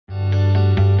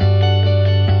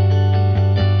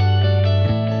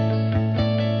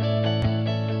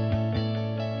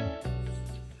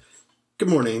Good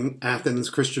morning,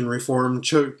 Athens Christian Reformed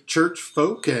Church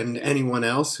folk and anyone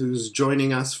else who's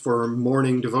joining us for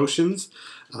morning devotions.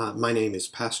 My name is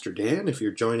Pastor Dan, if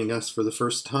you're joining us for the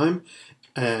first time,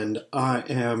 and I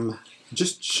am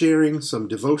just sharing some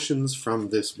devotions from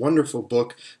this wonderful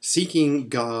book, Seeking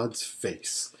God's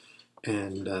Face.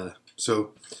 And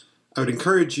so I would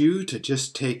encourage you to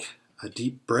just take a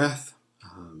deep breath,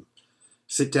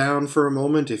 sit down for a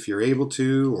moment if you're able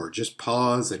to, or just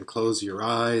pause and close your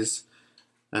eyes,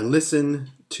 and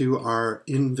listen to our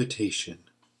invitation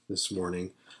this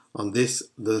morning on this,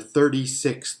 the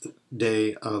 36th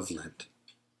day of Lent.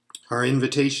 Our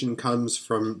invitation comes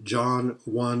from John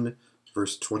 1,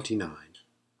 verse 29.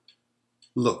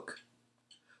 Look,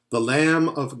 the Lamb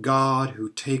of God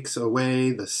who takes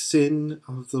away the sin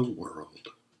of the world.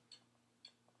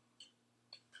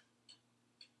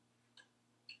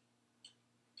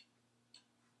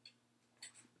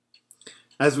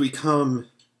 As we come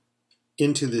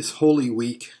into this Holy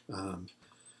Week,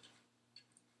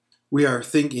 we are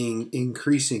thinking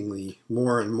increasingly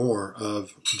more and more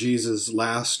of Jesus'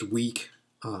 last week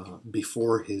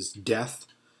before his death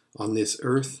on this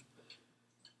earth.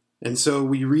 And so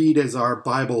we read as our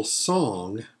Bible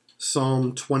song,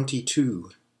 Psalm 22,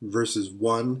 verses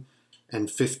 1 and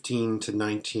 15 to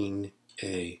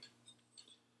 19a.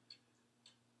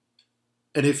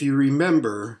 And if you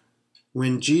remember,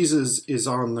 when Jesus is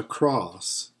on the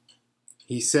cross,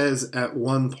 he says at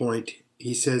one point,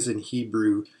 he says in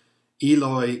Hebrew,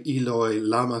 Eloi, Eloi,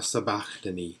 lama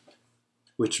sabachthani,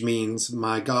 which means,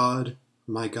 my God,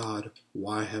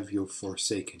 why have you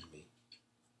forsaken me?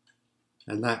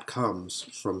 And that comes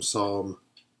from Psalm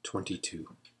 22.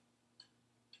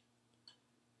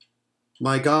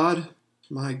 My God,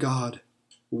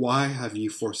 why have you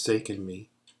forsaken me?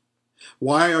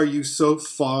 Why are you so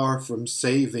far from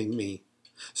saving me?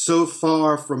 So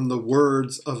far from the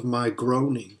words of my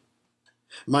groaning.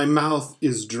 My mouth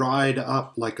is dried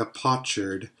up like a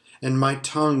potsherd, and my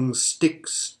tongue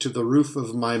sticks to the roof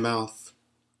of my mouth.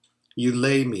 You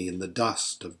lay me in the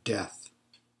dust of death.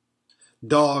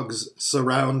 Dogs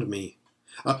surround me.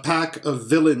 A pack of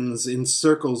villains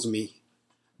encircles me.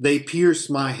 They pierce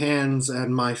my hands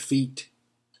and my feet.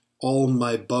 All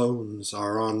my bones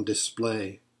are on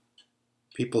display.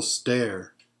 People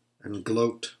stare and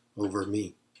gloat over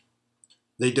me.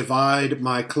 They divide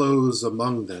my clothes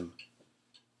among them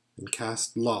and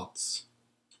cast lots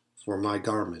for my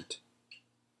garment.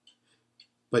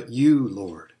 But you,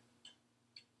 Lord,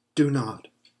 do not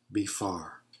be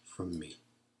far from me.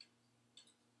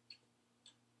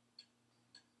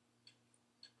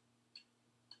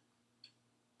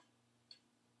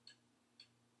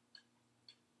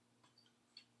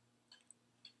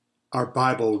 Our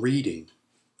Bible reading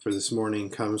for this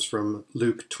morning comes from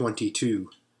Luke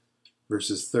 22,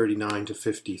 verses 39 to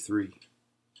 53.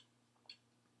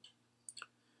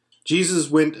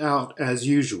 Jesus went out as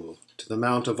usual to the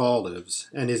Mount of Olives,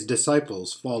 and his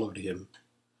disciples followed him.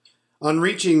 On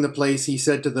reaching the place, he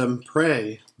said to them,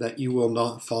 "Pray that you will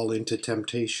not fall into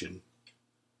temptation."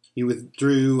 He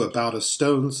withdrew about a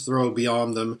stone's throw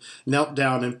beyond them, knelt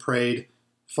down and prayed,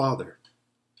 "Father,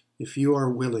 if you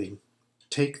are willing,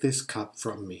 take this cup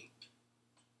from me.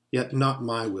 Yet not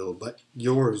my will, but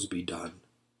yours be done."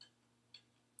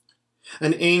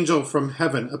 An angel from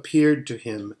heaven appeared to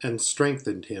him and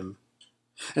strengthened him.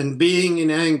 And being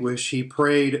in anguish, he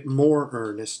prayed more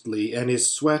earnestly, and his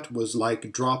sweat was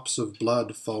like drops of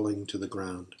blood falling to the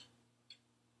ground.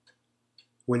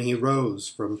 When he rose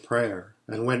from prayer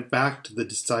and went back to the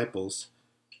disciples,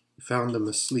 he found them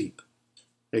asleep,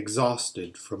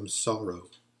 exhausted from sorrow.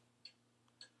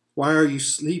 "Why are you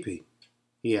sleeping?"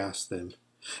 he asked them.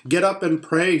 "Get up and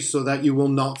pray so that you will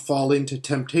not fall into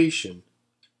temptation."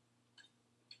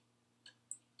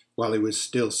 While he was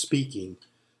still speaking,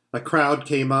 a crowd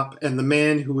came up, and the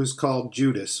man who was called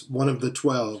Judas, one of the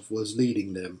 12, was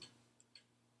leading them.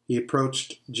 He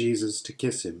approached Jesus to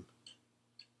kiss him,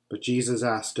 but Jesus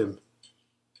asked him,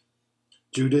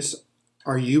 "Judas,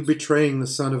 are you betraying the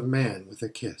Son of Man with a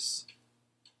kiss?"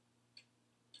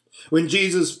 When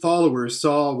Jesus' followers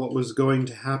saw what was going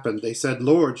to happen, they said,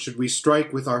 "Lord, should we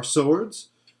strike with our swords?"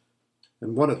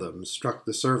 And one of them struck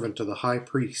the servant of the high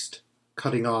priest,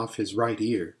 cutting off his right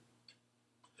ear.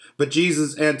 But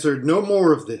Jesus answered, "No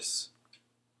more of this."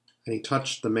 And he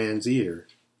touched the man's ear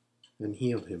and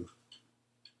healed him.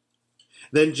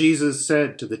 Then Jesus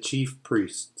said to the chief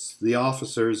priests, the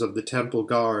officers of the temple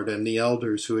guard, and the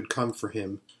elders who had come for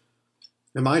him,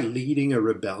 "Am I leading a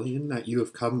rebellion that you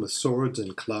have come with swords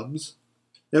and clubs?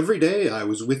 Every day I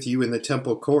was with you in the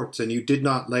temple courts, and you did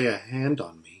not lay a hand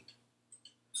on me.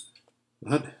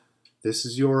 But this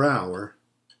is your hour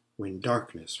when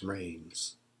darkness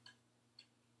reigns.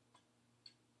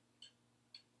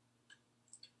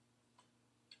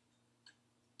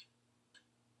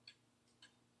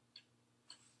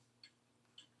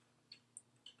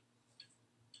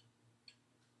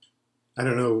 I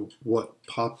don't know what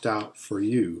popped out for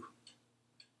you,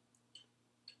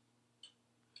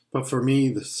 but for me,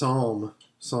 the Psalm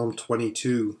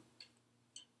 22,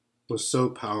 was so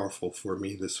powerful for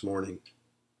me this morning.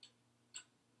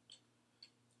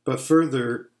 But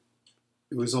further,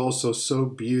 it was also so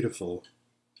beautiful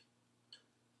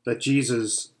that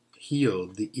Jesus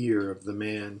healed the ear of the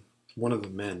man, one of the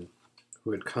men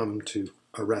who had come to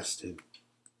arrest him.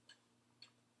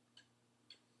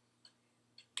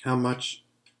 How much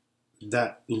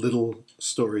that little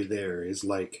story there is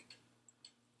like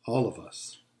all of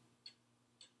us.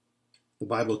 The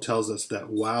Bible tells us that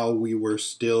while we were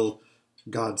still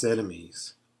God's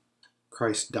enemies,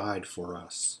 Christ died for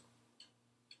us.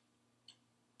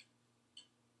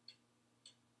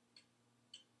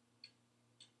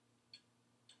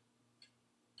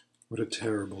 What a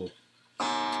terrible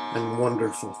and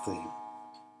wonderful thing.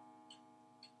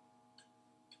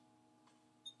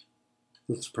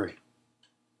 Let's pray.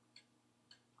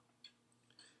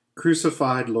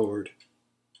 Crucified Lord,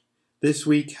 this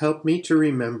week help me to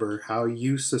remember how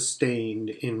you sustained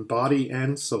in body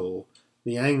and soul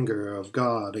the anger of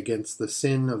God against the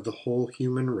sin of the whole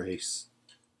human race.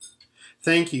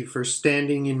 Thank you for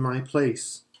standing in my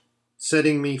place,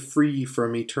 setting me free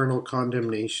from eternal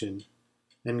condemnation,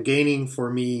 and gaining for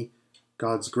me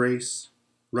God's grace,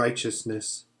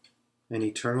 righteousness, and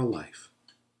eternal life.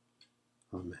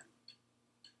 Amen.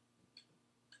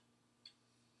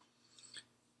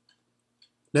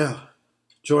 Now,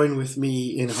 join with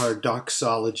me in our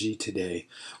doxology today.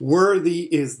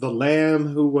 Worthy is the Lamb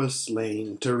who was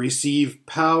slain to receive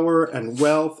power and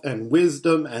wealth and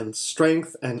wisdom and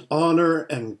strength and honor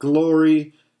and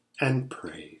glory and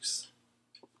praise.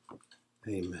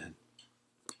 Amen.